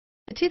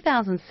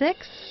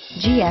2006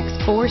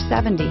 GX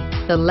 470.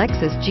 The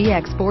Lexus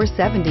GX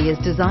 470 is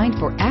designed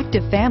for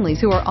active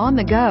families who are on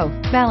the go,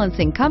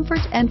 balancing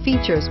comfort and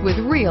features with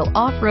real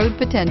off-road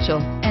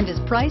potential, and is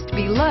priced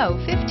below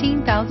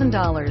 $15,000.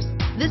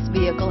 This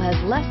vehicle has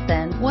less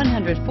than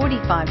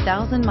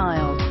 145,000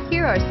 miles.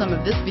 Here are some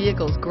of this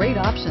vehicle's great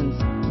options: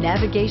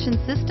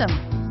 navigation system,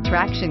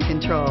 traction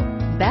control,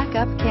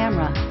 backup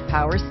camera,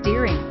 power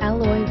steering,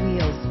 alloy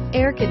wheels,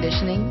 air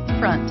conditioning,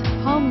 front,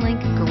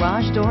 HomeLink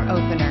garage door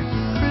opener,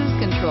 cruise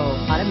control,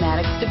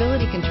 automatic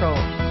stability control,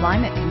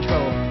 climate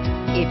control.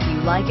 If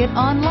you like it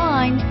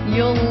online,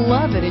 you'll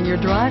love it in your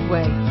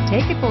driveway.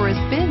 Take it for a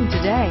spin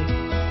today.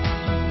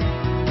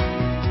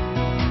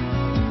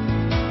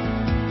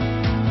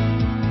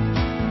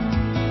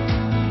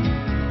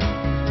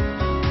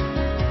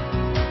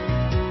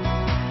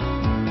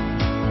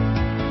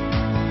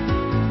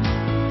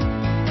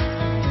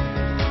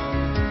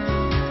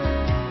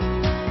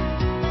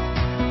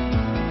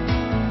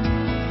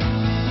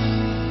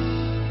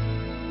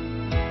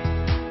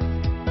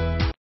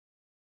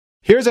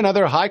 Here's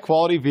another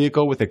high-quality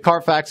vehicle with a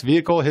CARFAX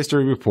Vehicle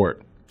History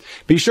Report.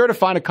 Be sure to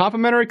find a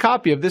complimentary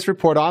copy of this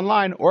report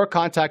online or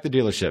contact the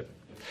dealership.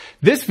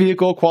 This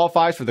vehicle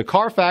qualifies for the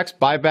CARFAX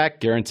Buyback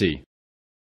Guarantee.